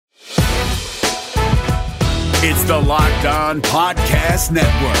It's the Locked On Podcast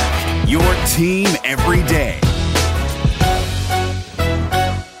Network, your team every day.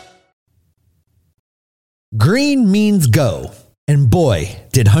 Greene means go, and boy,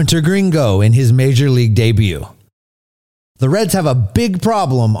 did Hunter Greene go in his major league debut. The Reds have a big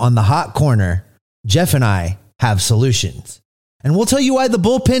problem on the hot corner. Jeff and I have solutions. And we'll tell you why the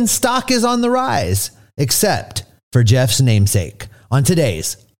bullpen stock is on the rise, except for Jeff's namesake, on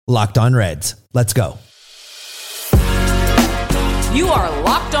today's Locked On Reds. Let's go. You are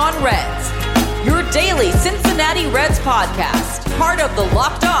Locked On Reds, your daily Cincinnati Reds podcast, part of the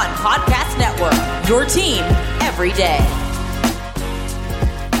Locked On Podcast Network, your team every day.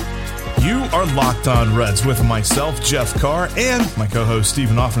 You are Locked On Reds with myself, Jeff Carr, and my co-host,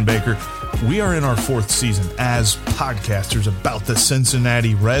 Stephen Offenbaker. We are in our fourth season as podcasters about the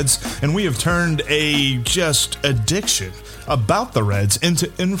Cincinnati Reds, and we have turned a just addiction about the Reds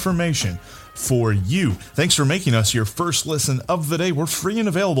into information for you. Thanks for making us your first listen of the day. We're free and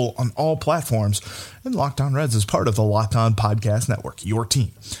available on all platforms, and Locked On Reds is part of the Locked On Podcast Network, your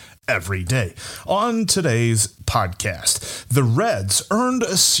team every day. On today's podcast, the Reds earned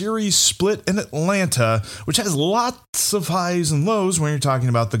a series split in Atlanta, which has lots of highs and lows when you're talking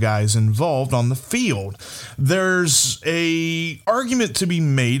about the guys involved on the field. There's a argument to be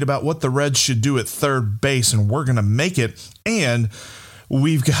made about what the Reds should do at third base, and we're going to make it. And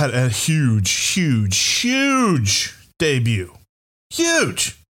we've got a huge debut.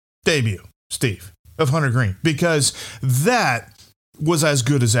 Huge debut, Steve, of Hunter Greene, because that was as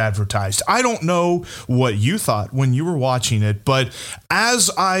good as advertised. I don't know what you thought when you were watching it, but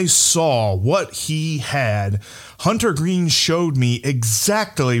as I saw what he had, Hunter Greene showed me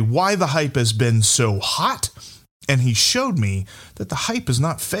exactly why the hype has been so hot, and he showed me that the hype is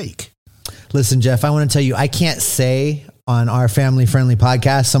not fake. Listen, Jeff, I want to tell you, I can't say on our family-friendly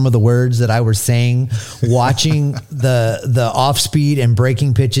podcast some of the words that I was saying watching the off-speed and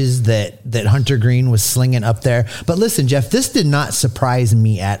breaking pitches that Hunter Greene was slinging up there. But listen, Jeff, this did not surprise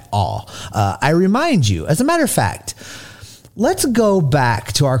me at all. I remind you, as a matter of fact, let's go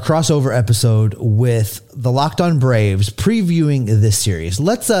back to our crossover episode with the Locked On Braves previewing this series.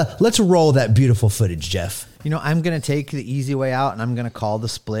 Let's roll that beautiful footage, Jeff. You know, I'm going to take the easy way out and I'm going to call the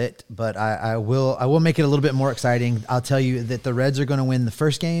split, but I will make it a little bit more exciting. I'll tell you that the Reds are going to win the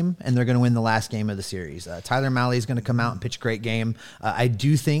first game and they're going to win the last game of the series. Tyler Mahle is going to come out and pitch a great game. I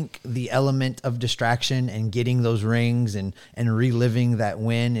do think the element of distraction and getting those rings and reliving that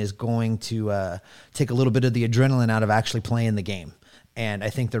win is going to take a little bit of the adrenaline out of actually playing the game. And I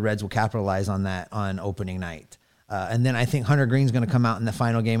think the Reds will capitalize on that on opening night. And then I think Hunter Greene's going to come out in the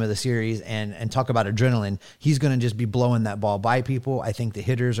final game of the series and talk about adrenaline. He's going to just be blowing that ball by people. I think the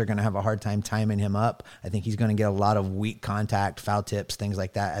hitters are going to have a hard time timing him up. I think he's going to get a lot of weak contact, foul tips, things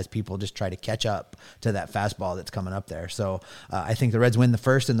like that as people just try to catch up to that fastball that's coming up there. So I think the Reds win the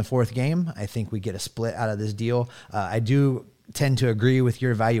first and the fourth game. I think we get a split out of this deal. I do tend to agree with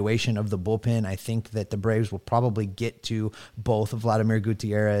your evaluation of the bullpen. I think that the Braves will probably get to both Vladimir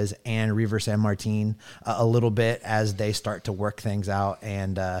Gutierrez and Reiver Sanmartin a little bit as they start to work things out.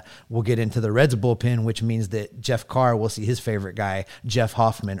 And we'll get into the Reds bullpen, which means that Jeff Carr will see his favorite guy, Jeff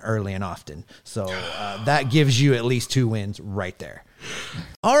Hoffman, early and often. So that gives you at least 2 wins right there.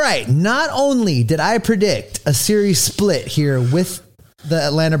 All right. Not only did I predict a series split here with the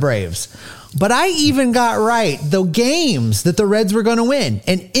Atlanta Braves, but I even got right the games that the Reds were going to win.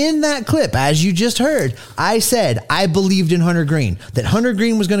 And in that clip, as you just heard, I said I believed in Hunter Greene, that Hunter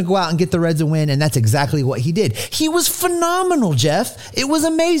Greene was going to go out and get the Reds a win, and that's exactly what he did. He was phenomenal, Jeff. It was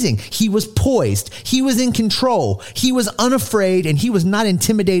amazing. He was poised. He was in control. He was unafraid, and he was not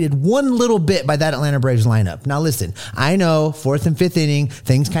intimidated one little bit by that Atlanta Braves lineup. Now, listen, I know 4th and 5th inning,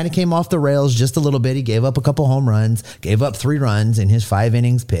 things kind of came off the rails just a little bit. He gave up a couple home runs, gave up 3 runs in his 5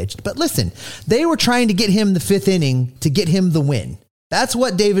 innings pitched. But listen, they were trying to get him the 5th inning to get him the win. That's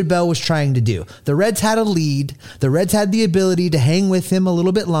what David Bell was trying to do. The Reds had a lead. The Reds had the ability to hang with him a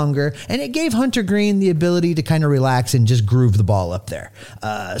little bit longer, and it gave Hunter Greene the ability to kind of relax and just groove the ball up there.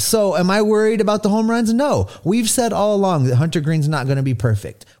 So am I worried about the home runs? No. We've said all along that Hunter Greene's not going to be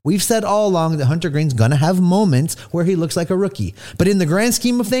perfect. We've said all along that Hunter Greene's going to have moments where he looks like a rookie. But in the grand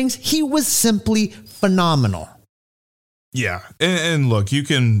scheme of things, he was simply phenomenal. Yeah, and look, you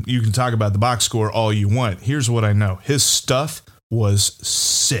can talk about the box score all you want. Here's what I know. His stuff was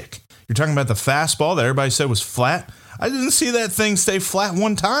sick. You're talking about the fastball that everybody said was flat. I didn't see that thing stay flat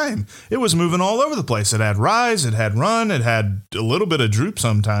one time. It was moving all over the place. It had rise, it had run, it had a little bit of droop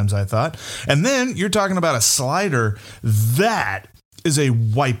sometimes, I thought. And then you're talking about a slider that is a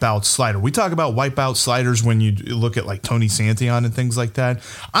wipeout slider. We talk about wipeout sliders when you look at like Tony Santion and things like that.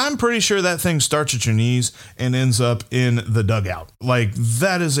 I'm pretty sure that thing starts at your knees and ends up in the dugout. Like,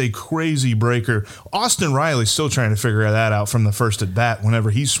 that is a crazy breaker. Austin Riley's still trying to figure that out from the first at bat whenever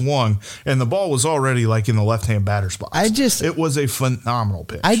he swung, and the ball was already like in the left-hand batter's box. It was a phenomenal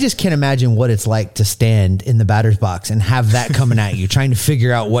pitch. I just can't imagine what it's like to stand in the batter's box and have that coming at you, trying to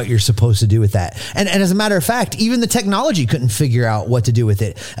figure out what you're supposed to do with that. And as a matter of fact, even the technology couldn't figure out what to do with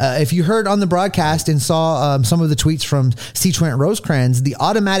it. If you heard on the broadcast and saw some of the tweets from C. Trent Rosecrans, the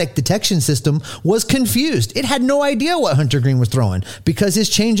automatic detection system was confused. It had no idea what Hunter Greene was throwing because his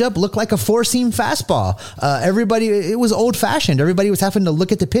changeup looked like a four-seam fastball. It was old-fashioned. Everybody was having to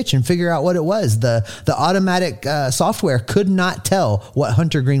look at the pitch and figure out what it was. The automatic software could not tell what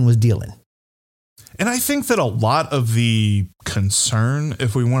Hunter Greene was dealing. And I think that a lot of the concern,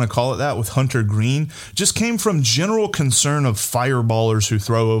 if we want to call it that, with Hunter Greene just came from general concern of fireballers who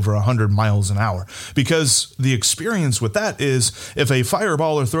throw over 100 miles an hour. Because the experience with that is if a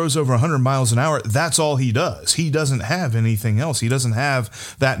fireballer throws over 100 miles an hour, that's all he does. He doesn't have anything else. He doesn't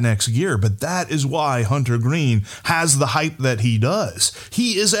have that next gear. But that is why Hunter Greene has the hype that he does.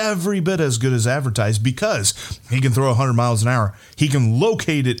 He is every bit as good as advertised because he can throw 100 miles an hour. He can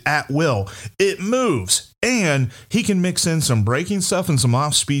locate it at will. It moves. And he can mix in some braking stuff and some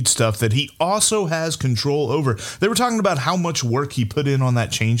off-speed stuff that he also has control over. They were talking about how much work he put in on that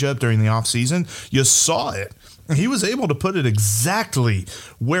changeup during the offseason. You saw it. He was able to put it exactly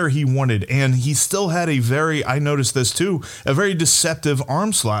where he wanted. And he still had I noticed this too, a very deceptive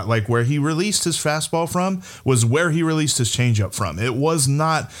arm slot. Like where he released his fastball from was where he released his changeup from. It was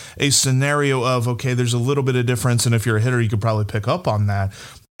not a scenario of, okay, there's a little bit of difference, and if you're a hitter, you could probably pick up on that.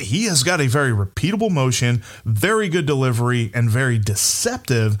 He has got a very repeatable motion, very good delivery, and very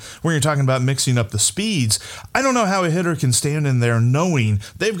deceptive when you're talking about mixing up the speeds. I don't know how a hitter can stand in there knowing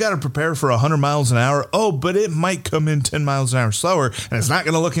they've got to prepare for 100 miles an hour. Oh, but it might come in 10 miles an hour slower, and it's not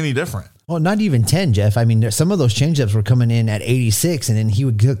going to look any different. Well, not even 10, Jeff. I mean, some of those changeups were coming in at 86, and then he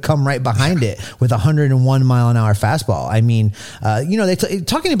would come right behind it with a 101 mile an hour fastball. I mean,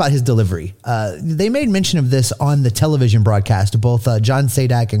 talking about his delivery, they made mention of this on the television broadcast. Both John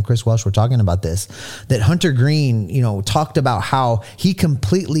Sadak and Chris Welsh were talking about this, that Hunter Greene, talked about how he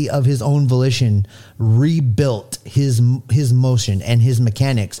completely of his own volition rebuilt his motion and his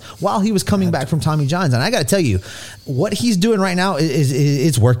mechanics while he was coming back from Tommy John's. And I got to tell you, what he's doing right now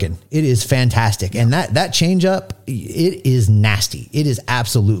is working. It is fantastic. And that changeup, it is nasty. It is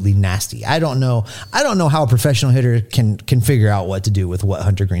absolutely nasty. I don't know how a professional hitter can figure out what to do with what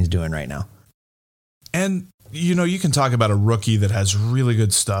Hunter Greene's doing right now. And you can talk about a rookie that has really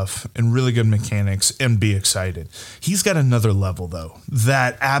good stuff and really good mechanics and be excited. He's got another level, though,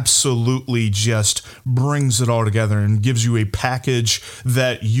 that absolutely just brings it all together and gives you a package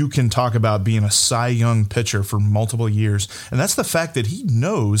that you can talk about being a Cy Young pitcher for multiple years. And that's the fact that he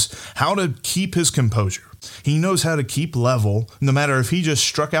knows how to keep his composure. He knows how to keep level, no matter if he just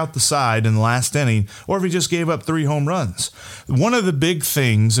struck out the side in the last inning or if he just gave up 3 home runs. One of the big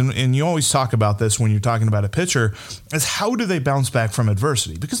things, and you always talk about this when you're talking about a pitcher, is how do they bounce back from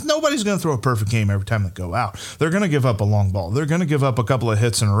adversity? Because nobody's going to throw a perfect game every time they go out. They're going to give up a long ball. They're going to give up a couple of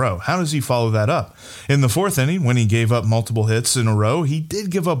hits in a row. How does he follow that up? In the 4th inning, when he gave up multiple hits in a row, he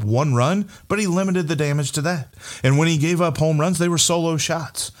did give up 1 run, but he limited the damage to that. And when he gave up home runs, they were solo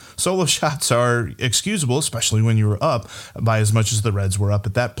shots. Solo shots are excusable, especially when you were up by as much as the Reds were up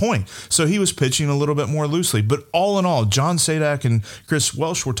at that point. So he was pitching a little bit more loosely. But all in all, John Sadak and Chris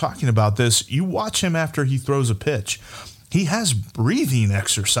Welsh were talking about this. You watch him after he throws a pitch. He has breathing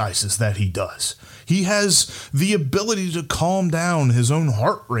exercises that he does. He has the ability to calm down his own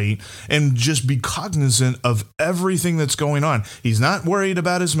heart rate and just be cognizant of everything that's going on. He's not worried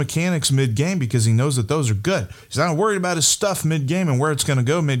about his mechanics mid-game because he knows that those are good. He's not worried about his stuff mid-game and where it's going to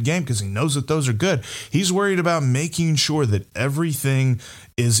go mid-game because he knows that those are good. He's worried about making sure that everything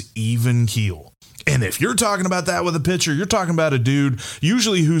is even keel. And if you're talking about that with a pitcher, you're talking about a dude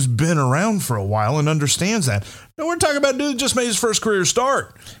usually who's been around for a while and understands that. No, we're talking about a dude that just made his first career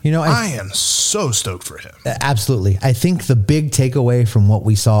start. I am so stoked for him. Absolutely. I think the big takeaway from what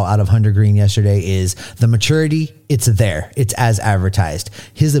we saw out of Hunter Greene yesterday is the maturity. It's there. It's as advertised.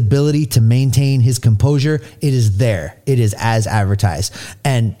 His ability to maintain his composure, it is there. It is as advertised.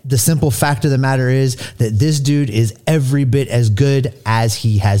 And the simple fact of the matter is that this dude is every bit as good as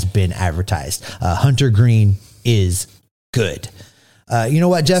he has been advertised. Hunter Greene is good. You know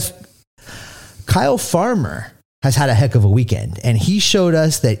what, Jeff? Kyle Farmer has had a heck of a weekend, and he showed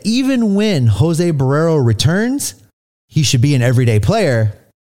us that even when Jose Barrero returns, he should be an everyday player,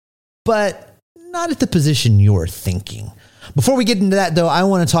 but not at the position you're thinking. Before we get into that, though, I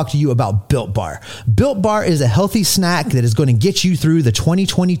want to talk to you about Built Bar. Built Bar is a healthy snack that is going to get you through the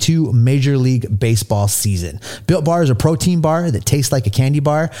 2022 Major League Baseball season. Built Bar is a protein bar that tastes like a candy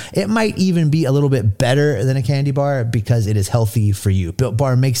bar. It might even be a little bit better than a candy bar because it is healthy for you. Built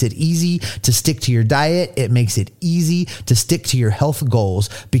Bar makes it easy to stick to your diet. It makes it easy to stick to your health goals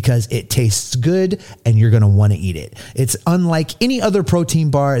because it tastes good and you're going to want to eat it. It's unlike any other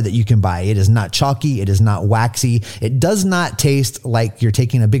protein bar that you can buy. It is not chalky. It is not waxy. It does not taste like you're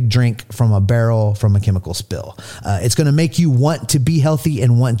taking a big drink from a barrel from a chemical spill. It's going to make you want to be healthy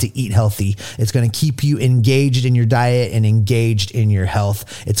and want to eat healthy. It's going to keep you engaged in your diet and engaged in your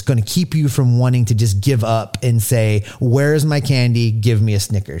health. It's going to keep you from wanting to just give up and say, where's my candy? Give me a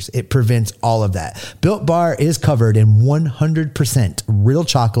Snickers. It prevents all of that. Built Bar is covered in 100% real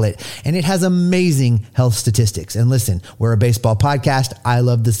chocolate, and it has amazing health statistics. And listen, we're a baseball podcast. I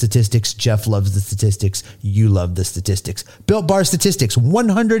love the statistics. Jeff loves the statistics. You love the statistics. Built Bar statistics: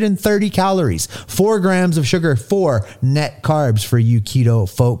 130 calories, 4 grams of sugar, 4 net carbs for you keto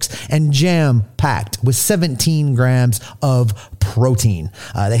folks, and jam packed with 17 grams of protein.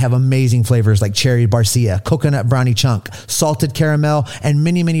 They have amazing flavors like cherry barcia, coconut brownie chunk, salted caramel, and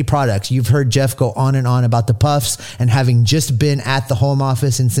many, many products. You've heard Jeff go on and on about the puffs, and having just been at the home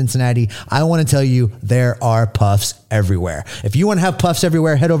office in Cincinnati, I want to tell you there are puffs everywhere. If you want to have puffs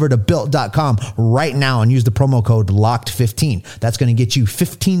everywhere, head over to built.com right now and use the promo code LOCKED15. That's going to get you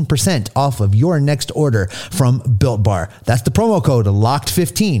 15% off of your next order from Built Bar. That's the promo code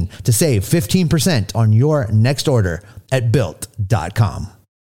LOCKED15 to save 15% on your next order at built.com.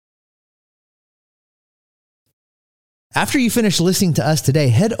 After you finish listening to us today,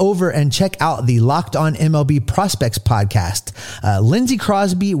 head over and check out the Locked On MLB Prospects podcast. Lindsey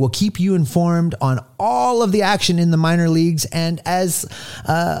Crosby will keep you informed on all of the action in the minor leagues and as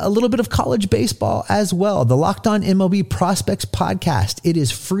a little bit of college baseball as well. The Locked On MLB Prospects podcast. It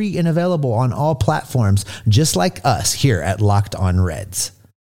is free and available on all platforms, just like us here at Locked On Reds.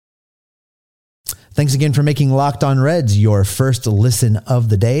 Thanks again for making Locked On Reds your first listen of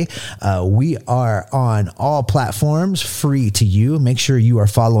the day. We are on all platforms, free to you. Make sure you are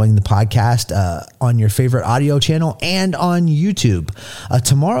following the podcast on your favorite audio channel and on YouTube.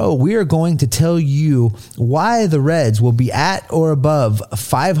 Tomorrow, we are going to tell you why the Reds will be at or above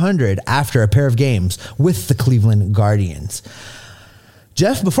 500 after a pair of games with the Cleveland Guardians.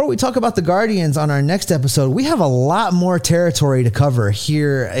 Jeff, before we talk about the Guardians on our next episode, we have a lot more territory to cover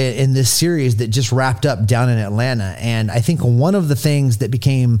here in this series that just wrapped up down in Atlanta. And I think one of the things that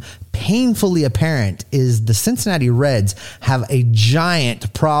became painfully apparent is the Cincinnati Reds have a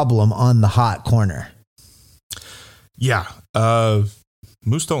giant problem on the hot corner. Yeah.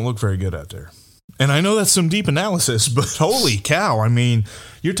 Moose don't look very good out there. And I know that's some deep analysis, but holy cow. I mean,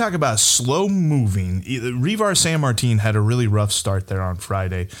 you're talking about slow moving. Reivar Sanmartin had a really rough start there on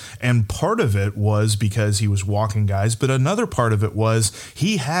Friday. And part of it was because he was walking guys. But another part of it was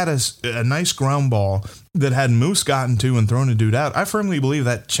he had a nice ground ball that had Moose gotten to and thrown a dude out. I firmly believe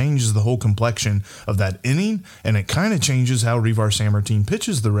that changes the whole complexion of that inning. And it kind of changes how Reivar Sanmartin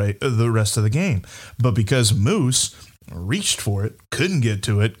pitches the rest of the game. But because Moose reached for it, couldn't get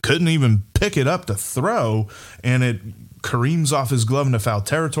to it, couldn't even pick it up to throw, and it careens off his glove into foul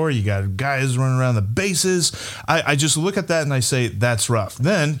territory. You got guys running around the bases. I just look at that and I say, that's rough.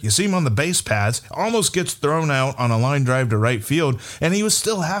 Then you see him on the base paths, almost gets thrown out on a line drive to right field, and he was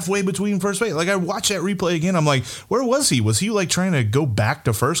still halfway between first base. Like, I watch that replay again, I'm like, where was he? Was he like trying to go back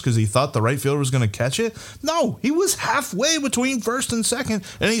to first because he thought the right fielder was going to catch it? No, he was halfway between first and second,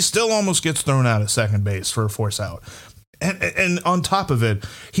 and he still almost gets thrown out at second base for a force out. And on top of it,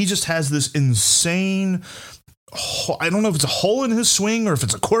 he just has this insane, I don't know if it's a hole in his swing or if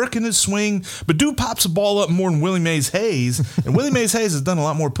it's a quirk in his swing, but dude pops the ball up more than Willie Mays Hayes. And Willie Mays Hayes has done a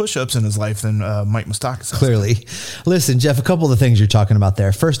lot more push-ups in his life than Mike Moustakas has. Clearly. Listen, Jeff, a couple of the things you're talking about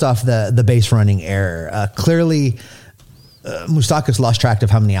there. First off, the base running error. Clearly, Moustakas lost track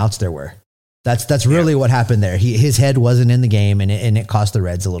of how many outs there were. That's really what happened there. His head wasn't in the game, and it cost the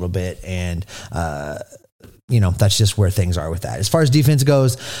Reds a little bit. And that's just where things are with that. As far as defense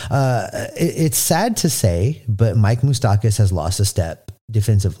goes, it's sad to say, but Mike Moustakas has lost a step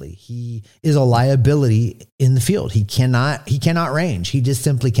defensively. He is a liability in the field. He cannot range. He just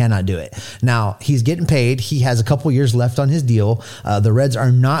simply cannot do it. Now, he's getting paid. He has a couple years left on his deal. The Reds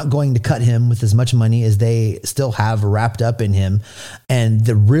are not going to cut him with as much money as they still have wrapped up in him. And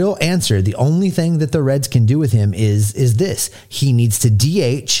the real answer, the only thing that the Reds can do with him is this. He needs to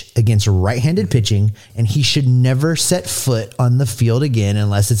DH against right-handed pitching, and he should never set foot on the field again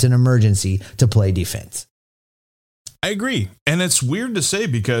unless it's an emergency to play defense. I agree. And it's weird to say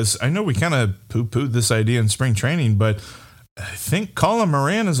because I know we kind of poo-pooed this idea in spring training, but I think Colin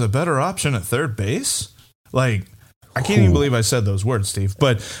Moran is a better option at third base. Like, I can't even believe I said those words, Steve.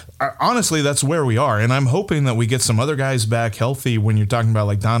 But honestly, that's where we are. And I'm hoping that we get some other guys back healthy when you're talking about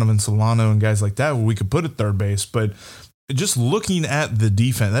like Donovan Solano and guys like that, where we could put at third base. But just looking at the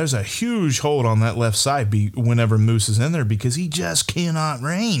defense, there's a huge hold on that left side whenever Moose is in there because he just cannot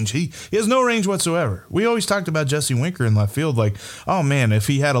range. He has no range whatsoever. We always talked about Jesse Winker in left field like, oh, man, if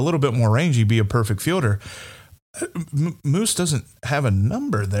he had a little bit more range, he'd be a perfect fielder. Moose doesn't have a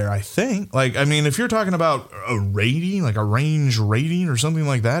number there, I think. Like, I mean, if you're talking about a rating, like a range rating or something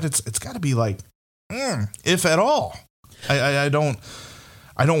like that, it's got to be like, if at all.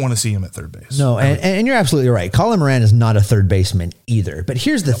 I don't want to see him at third base. No, and you're absolutely right. Colin Moran is not a third baseman either. But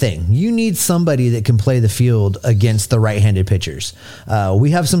here's the thing. You need somebody that can play the field against the right-handed pitchers.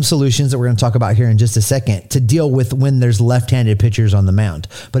 We have some solutions that we're going to talk about here in just a second to deal with when there's left-handed pitchers on the mound.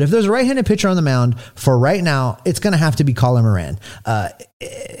 But if there's a right-handed pitcher on the mound, for right now, it's going to have to be Colin Moran.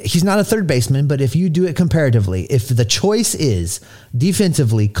 He's not a third baseman, but if you do it comparatively, if the choice is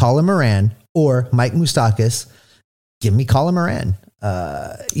defensively Colin Moran or Mike Moustakas, give me Colin Moran.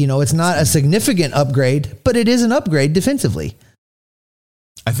 It's not a significant upgrade, but it is an upgrade defensively.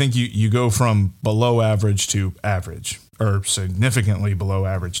 I think you go from below average to average, or significantly below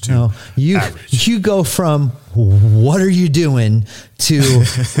average to average. You go from what are you doing to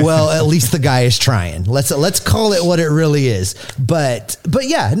well, at least the guy is trying. Let's call it what it really is. But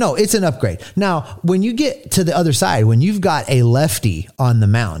yeah, no, it's an upgrade. Now, when you get to the other side, when you've got a lefty on the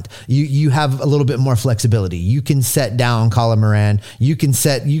mound, you have a little bit more flexibility. You can set down Colin Moran. You can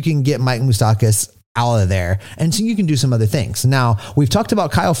get Mike Moustakas out of there. And so you can do some other things. Now, we've talked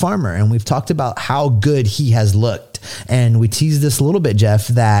about Kyle Farmer and we've talked about how good he has looked. And we teased this a little bit, Jeff,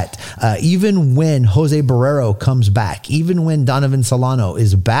 that even when Jose Barrero comes back, even when Donovan Solano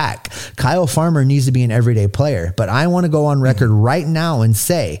is back, Kyle Farmer needs to be an everyday player. But I want to go on record right now and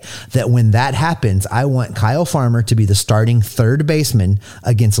say that when that happens, I want Kyle Farmer to be the starting third baseman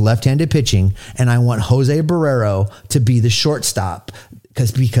against left-handed pitching. And I want Jose Barrero to be the shortstop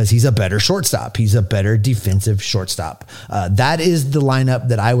because he's a better shortstop. He's a better defensive shortstop. That is the lineup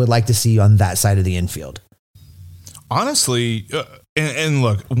that I would like to see on that side of the infield. Honestly, and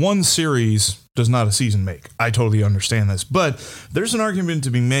look, one series does not a season make. I totally understand this, but there's an argument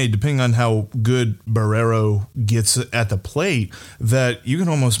to be made, depending on how good Barrero gets at the plate, that you can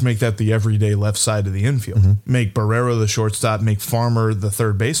almost make that the everyday left side of the infield. Mm-hmm. Make Barrero the shortstop, make Farmer the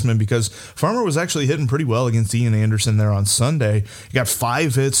third baseman, because Farmer was actually hitting pretty well against Ian Anderson there on Sunday. He got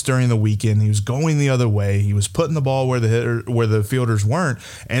 5 hits during the weekend. He was going the other way. He was putting the ball where the fielders weren't,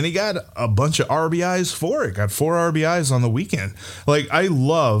 and he got a bunch of RBIs for it. Got 4 RBIs on the weekend. Like, I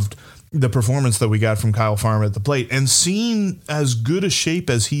loved the performance that we got from Kyle Farmer at the plate, and seeing as good a shape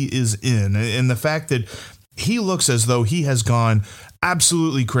as he is in, and the fact that he looks as though he has gone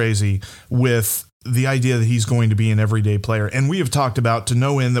absolutely crazy with the idea that he's going to be an everyday player. And we have talked about to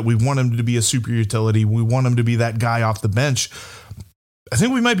no end that we want him to be a super utility. We want him to be that guy off the bench. I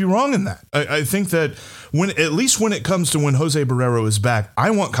think we might be wrong in that. I think that at least when it comes to when Jose Barrero is back,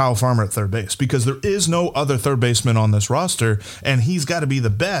 I want Kyle Farmer at third base, because there is no other third baseman on this roster, and he's got to be the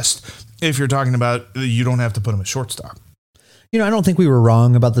best. If you're talking about, you don't have to put him at shortstop. I don't think we were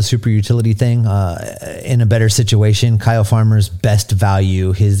wrong about the super utility thing. In a better situation, Kyle Farmer's best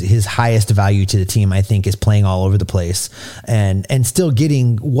value, his highest value to the team, I think, is playing all over the place and still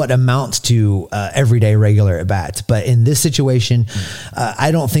getting what amounts to everyday regular at bats. But in this situation,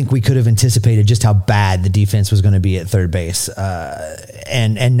 I don't think we could have anticipated just how bad the defense was going to be at third base.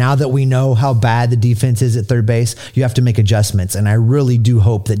 And now that we know how bad the defense is at third base, you have to make adjustments. And I really do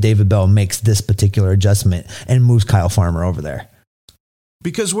hope that David Bell makes this particular adjustment and moves Kyle Farmer over there.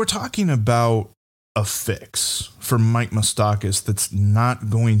 Because we're talking about a fix for Mike Moustakas that's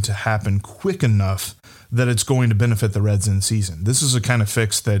not going to happen quick enough that it's going to benefit the Reds in season. This is a kind of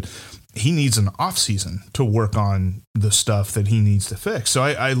fix that he needs an off season to work on the stuff that he needs to fix. So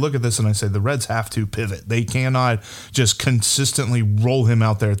I look at this and I say the Reds have to pivot. They cannot just consistently roll him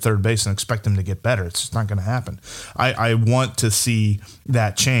out there at third base and expect him to get better. It's just not going to happen. I want to see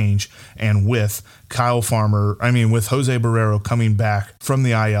that change. And with Kyle Farmer, with Jose Barrero coming back from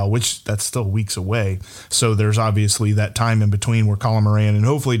the IL, which that's still weeks away. So there's obviously that time in between where Colin Moran and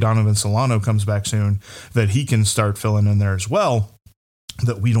hopefully Donovan Solano comes back soon, that he can start filling in there as well,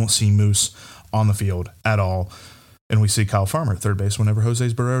 that we don't see Moose on the field at all. And we see Kyle Farmer at third base whenever Jose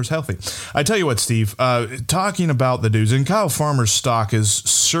Barrero is healthy. I tell you what, Steve, talking about the dudes, and Kyle Farmer's stock is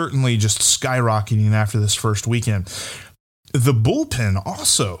certainly just skyrocketing after this first weekend. The bullpen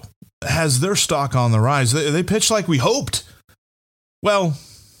also has their stock on the rise. They pitched like we hoped. Well,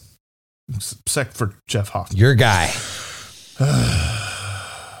 except for Jeff Hoffman. Your guy.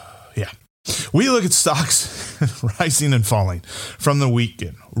 Yeah. We look at stocks rising and falling from the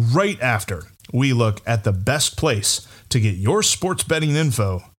weekend. Right after we look at the best place to get your sports betting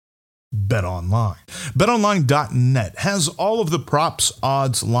info, BetOnline. BetOnline.net has all of the props,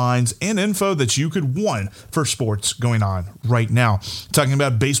 odds, lines, and info that you could want for sports going on right now. Talking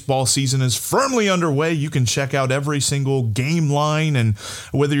about baseball season is firmly underway. You can check out every single game line, and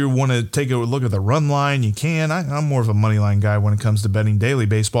whether you want to take a look at the run line, you can. I'm more of a money line guy when it comes to betting daily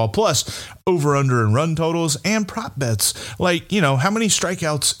baseball. Plus, over, under, and run totals and prop bets. Like, how many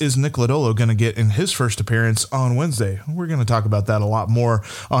strikeouts is Nick Lodolo going to get in his first appearance on Wednesday? We're going to talk about that a lot more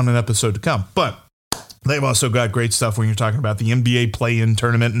on an episode to come. But they've also got great stuff when you're talking about the NBA play-in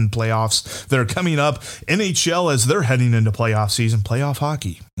tournament and playoffs that are coming up. NHL as they're heading into playoff season, playoff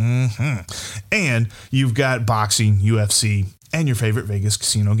hockey. And you've got boxing, UFC, and your favorite Vegas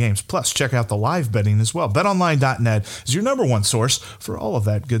casino games. Plus, check out the live betting as well. BetOnline.net is your number one source for all of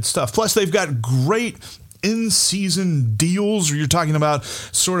that good stuff. Plus, they've got great in-season deals, or you're talking about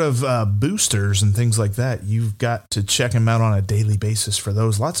sort of boosters and things like that. You've got to check them out on a daily basis for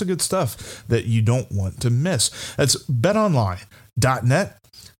those. Lots of good stuff that you don't want to miss. That's betonline.net,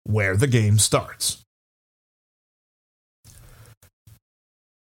 where the game starts.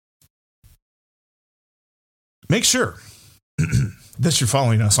 Make sure that you're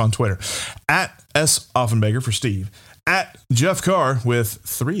following us on Twitter at S. Offenbaker for Steve, at Jeff Carr with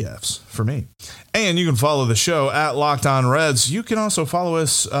 3 F's for me. And you can follow the show at Locked On Reds. You can also follow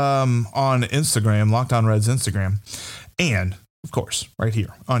us on Instagram, Locked On Reds Instagram. And, of course, right here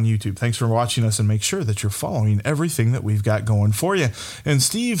on YouTube. Thanks for watching us, and make sure that you're following everything that we've got going for you. And,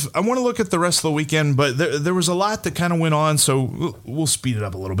 Steve, I want to look at the rest of the weekend, but there was a lot that kind of went on, so we'll speed it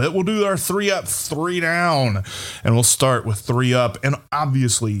up a little bit. We'll do our 3 up, 3 down, and we'll start with 3 up. And,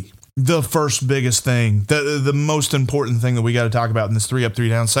 obviously, the first biggest thing, the most important thing that we got to talk about in this 3 up, 3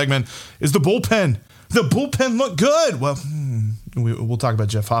 down segment is the bullpen. The bullpen looked good. Well, we'll talk about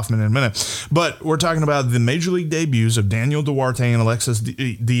Jeff Hoffman in a minute, but we're talking about the major league debuts of Daniel Duarte and Alexis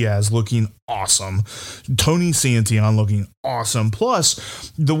Diaz looking awesome. Tony Santillan looking awesome.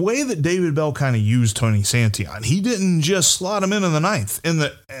 Plus, the way that David Bell kind of used Tony Santillan, he didn't just slot him in the ninth.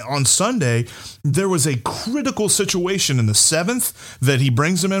 On Sunday, there was a critical situation in the 7th that he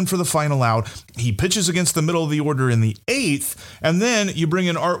brings him in for the final out. He pitches against the middle of the order in the 8th, and then you bring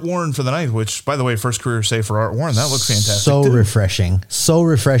in Art Warren for the 9th, which, by the way, first career save for Art Warren. That looks fantastic. So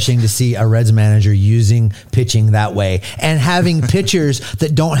refreshing to see a Reds manager using pitching that way and having pitchers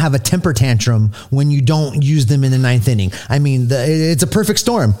that don't have a temper tantrum when you don't use them in the 9th inning. I mean, it's a perfect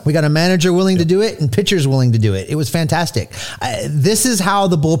storm. We got a manager willing to do it and pitchers willing to do it. It was fantastic. This is how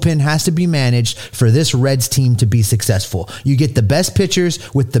the bullpen has to be managed for this Reds team to be successful. You get the best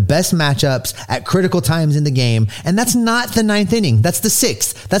pitchers with the best matchups at critical times in the game, and that's not the 9th inning. That's the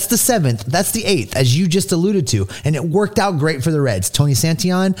 6th. That's the 7th. That's the 8th, as you just alluded to, and it worked out great for the Reds. Tony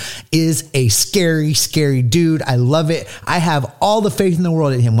Santillan is a scary, scary dude. I love it. I have all the faith in the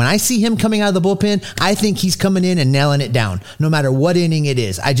world in him. When I see him coming out of the bullpen, I think he's coming in and nailing it down, no matter what inning it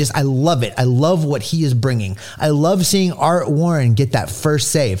is. I love it. I love what he is bringing. I love seeing Art Warren get that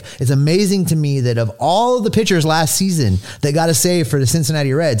first save. It's amazing to me that of all of the pitchers last season that got a save for the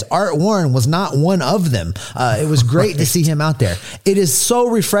Cincinnati Reds, Art Warren was not one of them. It was great to see him out there. It is so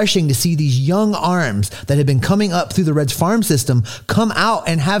refreshing to see these young arms that have been coming up through the Reds farm system come out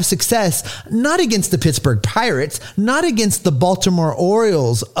and have success, not against the Pittsburgh Pirates, not against the Baltimore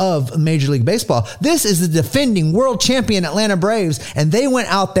Orioles of Major League Baseball. This is the defending world champion Atlanta Braves, and they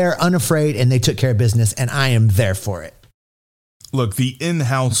went out there unafraid and they took care of business, and I am there for it. Look, the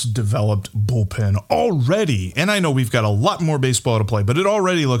in-house developed bullpen already, and I know we've got a lot more baseball to play, but it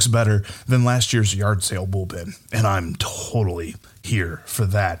already looks better than last year's yard sale bullpen, and I'm totally here for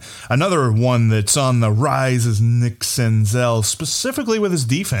that. Another one that's on the rise is Nick Senzel, specifically with his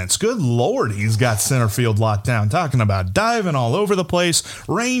defense. Good Lord, he's got center field locked down. Talking about diving all over the place,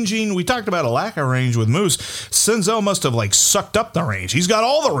 ranging. We talked about a lack of range with Moose. Senzel must have sucked up the range. He's got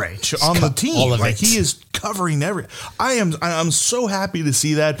all the range on the team. He is covering I'm so happy to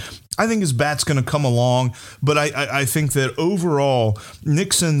see that. I think his bat's going to come along, but I think that overall, Nick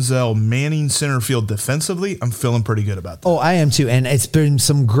Senzel manning center field defensively, I'm feeling pretty good about that. Oh, I am too. And it's been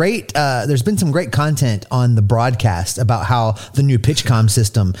some great, there's been some great content on the broadcast about how the new PitchCom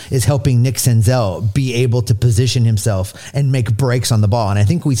system is helping Nick Senzel be able to position himself and make breaks on the ball. And I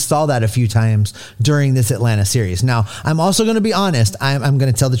think we saw that a few times during this Atlanta series. Now, I'm also going to be honest. I'm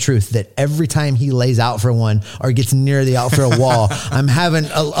going to tell the truth that every time he lays out for one or gets near the outfield wall, I'm having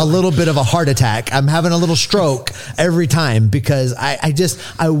a little little bit of a heart attack. I'm having a little stroke every time because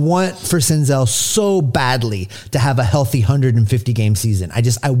I want for Senzel so badly to have a healthy 150 game season.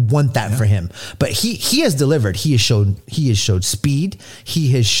 I want that for him. But he has delivered. He has showed speed.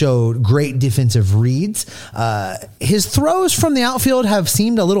 He has showed great defensive reads. His throws from the outfield have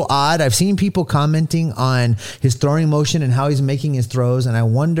seemed a little odd. I've seen people commenting on his throwing motion and how he's making his throws, and I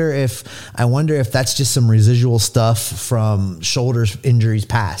wonder if that's just some residual stuff from shoulder injuries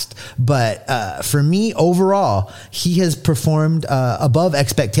past. But for me, overall, he has performed above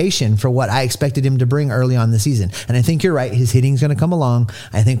expectation for what I expected him to bring early on the season. And I think you're right. His hitting's going to come along.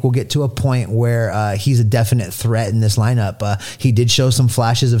 I think we'll get to a point where he's a definite threat in this lineup. He did show some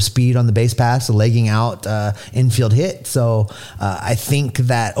flashes of speed on the base pass, a legging out infield hit. So I think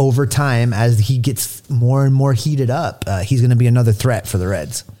that over time, as he gets more and more heated up, he's going to be another threat for the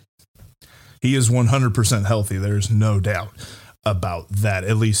Reds. He is 100% healthy. There's no doubt about that,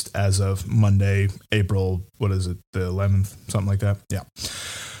 at least as of Monday, April, what is it, the 11th, something like that. Yeah.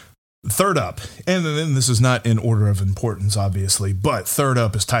 Third up, and then this is not in order of importance, obviously, but third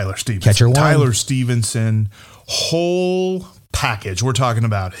up is Tyler Stevenson. Catcher one. Tyler Stevenson, whole package. We're talking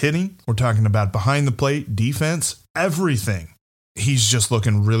about hitting. We're talking about behind the plate, defense, everything. He's just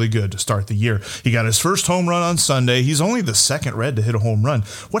looking really good to start the year. He got his first home run on Sunday. He's only the second Red to hit a home run.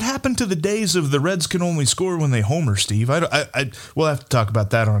 What happened to the days of the Reds can only score when they homer, Steve? We'll have to talk about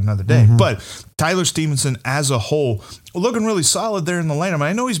that on another day. Mm-hmm. But Tyler Stevenson as a whole, looking really solid there in the lineup.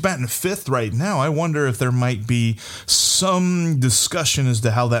 I know he's batting fifth right now. I wonder if there might be some discussion as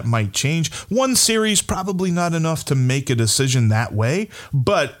to how that might change. One series, probably not enough to make a decision that way,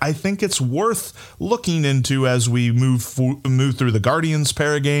 but I think it's worth looking into as we move through the Guardians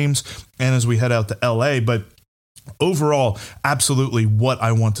pair of games and as we head out to LA. But overall, absolutely what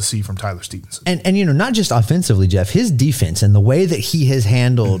I want to see from Tyler Stevenson. And you know, not just offensively, Jeff, his defense and the way that he has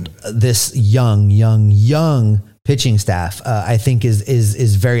handled this young pitching staff, I think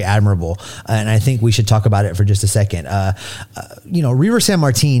is very admirable. And I think we should talk about it for just a second. River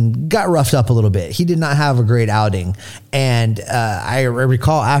Sanmartin got roughed up a little bit. He did not have a great outing. And I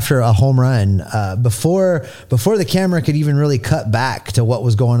recall after a home run, before the camera could even really cut back to what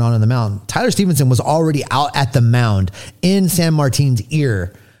was going on in the mound, Tyler Stevenson was already out at the mound in Sanmartin's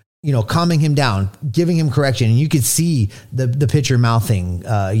ear, calming him down, giving him correction. And you could see the pitcher mouthing,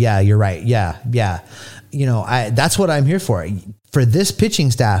 yeah, you're right. Yeah. That's what I'm here for this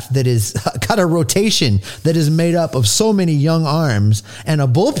pitching staff that is got a rotation that is made up of so many young arms and a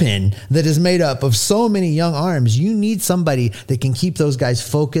bullpen that is made up of so many young arms. You need somebody that can keep those guys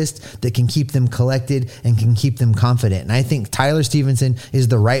focused, that can keep them collected and can keep them confident. And I think Tyler Stevenson is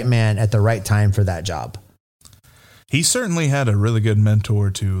the right man at the right time for that job. He certainly had a really good mentor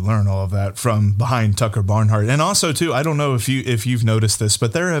to learn all of that from behind Tucker Barnhart. And also, too, I don't know if you've noticed this,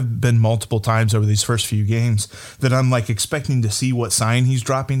 but there have been multiple times over these first few games that I'm like expecting to see what sign he's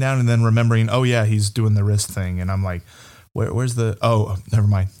dropping down and then remembering, oh, yeah, he's doing the wrist thing. And I'm like, where's the, never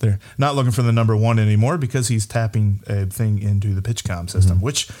mind. They're not looking for the number one anymore because he's tapping a thing into the pitch comm system,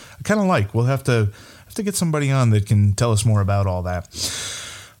 which I kind of like. We'll have to get somebody on that can tell us more about all that.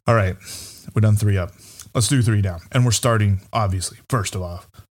 All right, we're done 3 up. Let's do 3 down. And we're starting, obviously, first of all,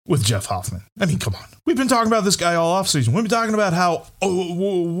 with Jeff Hoffman. I mean, come on. We've been talking about this guy all offseason. We've been talking about how,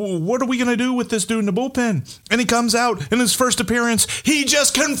 what are we going to do with this dude in the bullpen? And he comes out in his first appearance. He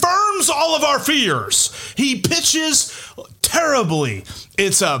just confirms all of our fears. He pitches terribly.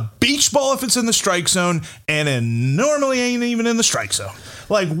 It's a beach ball if it's in the strike zone, and it normally ain't even in the strike zone.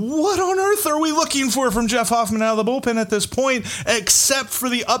 Like, what on earth are we looking for from Jeff Hoffman out of the bullpen at this point, except for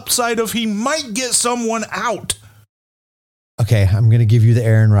the upside of he might get someone out? Okay, I'm going to give you the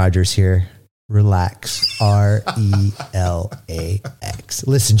Aaron Rodgers here. Relax. RELAX.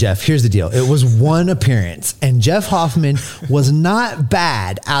 Listen, Jeff, here's the deal. It was one appearance, and Jeff Hoffman was not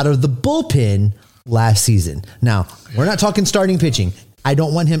bad out of the bullpen last season. Now, we're not talking starting pitching. I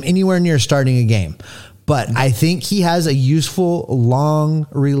don't want him anywhere near starting a game. But I think he has a useful long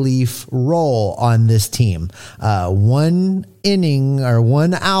relief role on this team. One inning or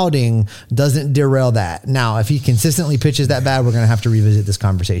one outing doesn't derail that. Now, if he consistently pitches that bad, we're going to have to revisit this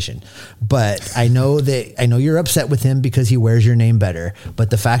conversation. But I know you're upset with him because he wears your name better. But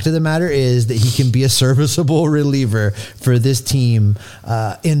the fact of the matter is that he can be a serviceable reliever for this team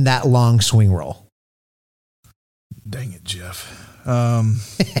in that long swing role. Dang it, Jeff. Yeah.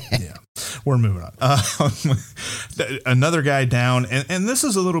 We're moving on. Another guy down, and this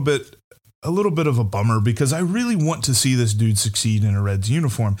is a little bit a little bit of a bummer because I really want to see this dude succeed in a Reds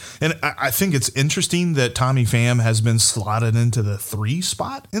uniform. And I think it's interesting that Tommy Pham has been slotted into the 3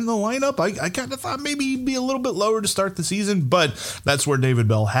 spot in the lineup. I kind of thought maybe he'd be a little bit lower to start the season, but that's where David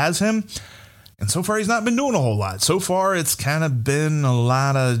Bell has him. And so far, he's not been doing a whole lot. So far, it's kind of been a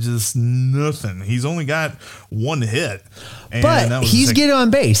lot of just nothing. He's only got 1 hit. But he's getting on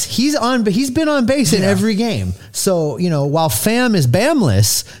base. He's been on base in every game. So, while Pham is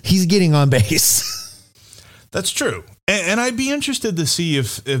Bamless, he's getting on base. That's true. And I'd be interested to see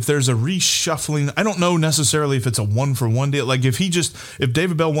if there's a reshuffling. I don't know necessarily if it's a 1-for-1 deal. Like if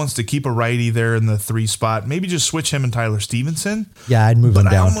David Bell wants to keep a righty there in the 3 spot, maybe just switch him and Tyler Stevenson. Yeah, I'd move him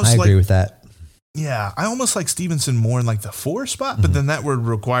down. I agree with that. Yeah, I almost like Stevenson more in like the 4 spot, but then that would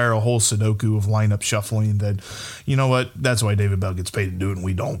require a whole Sudoku of lineup shuffling that, you know what, that's why David Bell gets paid to do it and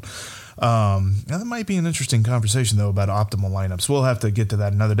we don't. Now that might be an interesting conversation, though, about optimal lineups. We'll have to get to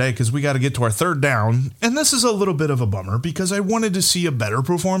that another day because we got to get to our 3rd down. And this is a little bit of a bummer because I wanted to see a better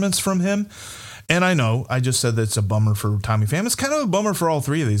performance from him. And I know I just said that's a bummer for Tommy Pham. It's kind of a bummer for all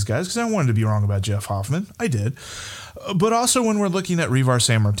 3 of these guys because I wanted to be wrong about Jeff Hoffman. I did. But also when we're looking at Reivar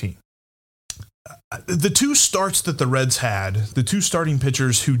Sanmartin. The 2 starts that the Reds had, the 2 starting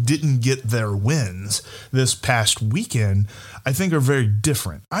pitchers who didn't get their wins this past weekend, I think are very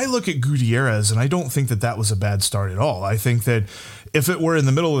different. I look at Gutierrez, and I don't think that was a bad start at all. I think that if it were in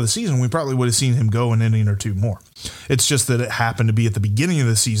the middle of the season, we probably would have seen him go an inning or 2 more. It's just that it happened to be at the beginning of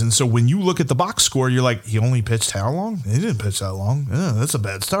the season. So when you look at the box score, you're like, he only pitched how long? He didn't pitch that long. That's a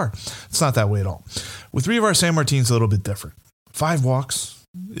bad start. It's not that way at all. With Reivar Sanmartin's a little bit different. 5 walks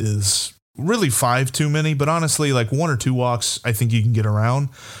is really 5 too many, but honestly, like 1 or 2 walks, I think you can get around,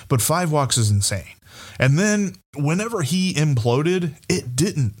 but 5 walks is insane. And then whenever he imploded, it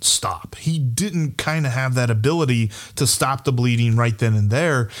didn't stop. He didn't kind of have that ability to stop the bleeding right then and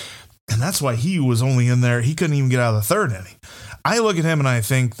there. And that's why he was only in there. He couldn't even get out of the 3rd inning. I look at him and I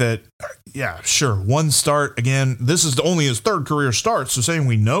think that, yeah, sure, 1 start. Again, this is only his 3rd career start. So saying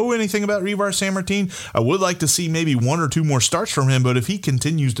we know anything about Reivar Sanmartin, I would like to see maybe 1 or 2 more starts from him. But if he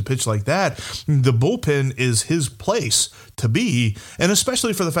continues to pitch like that, the bullpen is his place to be. And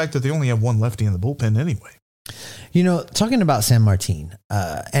especially for the fact that they only have 1 lefty in the bullpen anyway. Talking about Sanmartin,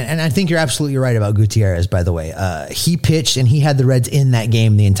 and I think you're absolutely right about Gutierrez, by the way. He pitched and he had the Reds in that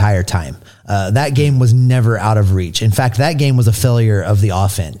game the entire time. That game was never out of reach. In fact, that game was a failure of the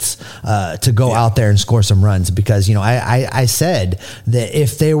offense to go out there and score some runs because, I said that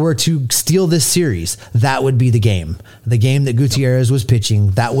if they were to steal this series, that would be the game. The game that Gutierrez was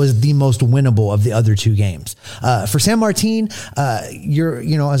pitching, that was the most winnable of the other 2 games. For Sanmartin,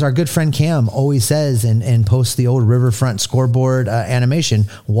 as our good friend Cam always says and posts the old Riverfront scoreboard animation,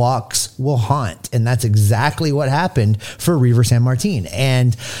 walks will haunt. And that's exactly what happened for Reivar Sanmartin.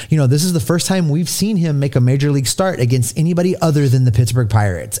 And, this is the first time we've seen him make a major league start against anybody other than the Pittsburgh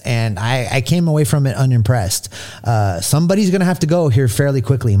Pirates. And I came away from it unimpressed. Somebody's going to have to go here fairly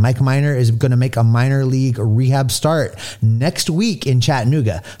quickly. Mike Minor is going to make a minor league rehab start next week in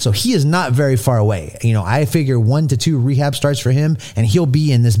Chattanooga. So he is not very far away. I figure 1 to 2 rehab starts for him and he'll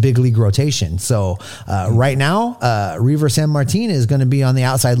be in this big league rotation. So right now, Reivar Sanmartin is going to be on the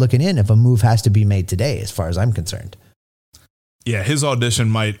outside looking in if a move has to be made today, as far as I'm concerned. Yeah, his audition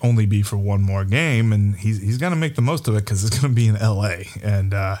might only be for 1 more game, and he's going to make the most of it because it's going to be in L.A.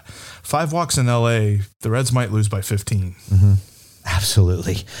 And 5 walks in L.A., the Reds might lose by 15. Mm-hmm.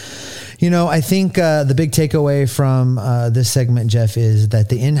 Absolutely. I think the big takeaway from this segment, Jeff, is that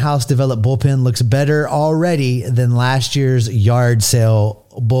the in-house developed bullpen looks better already than last year's yard sale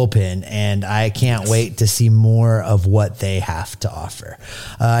bullpen, and I can't wait to see more of what they have to offer.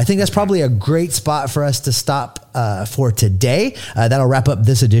 I think that's probably a great spot for us to stop for today. That'll wrap up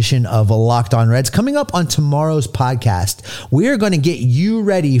this edition of Locked On Reds. Coming up on tomorrow's podcast, we are going to get you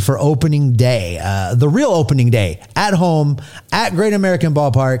ready for opening day, the real opening day at home at Great American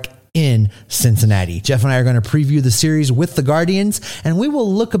Ballpark in Cincinnati. Jeff and I are going to preview the series with the Guardians, and we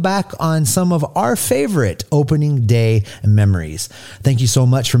will look back on some of our favorite opening day memories. Thank you so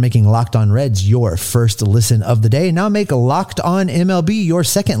much for making Locked On Reds your first listen of the day. Now make Locked On MLB your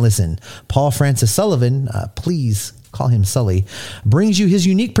second listen. Paul Francis Sullivan, please call him Sully, brings you his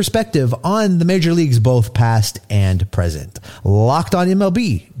unique perspective on the major leagues, both past and present. Locked On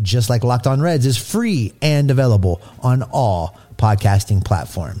MLB, just like Locked On Reds, is free and available on all podcasting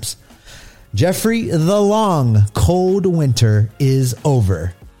platforms. Jeffrey, the long, cold winter is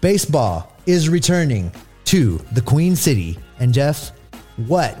over. Baseball is returning to the Queen City. And Jeff,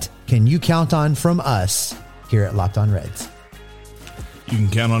 what can you count on from us here at Locked On Reds? You can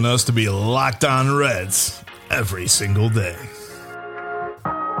count on us to be Locked On Reds every single day.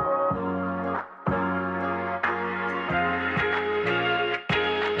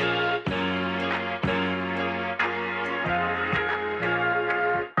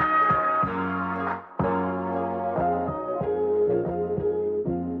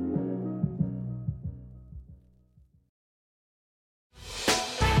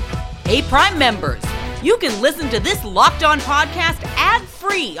 Hey, Prime members, you can listen to this Locked On podcast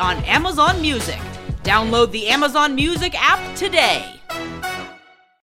ad-free on Amazon Music. Download the Amazon Music app today.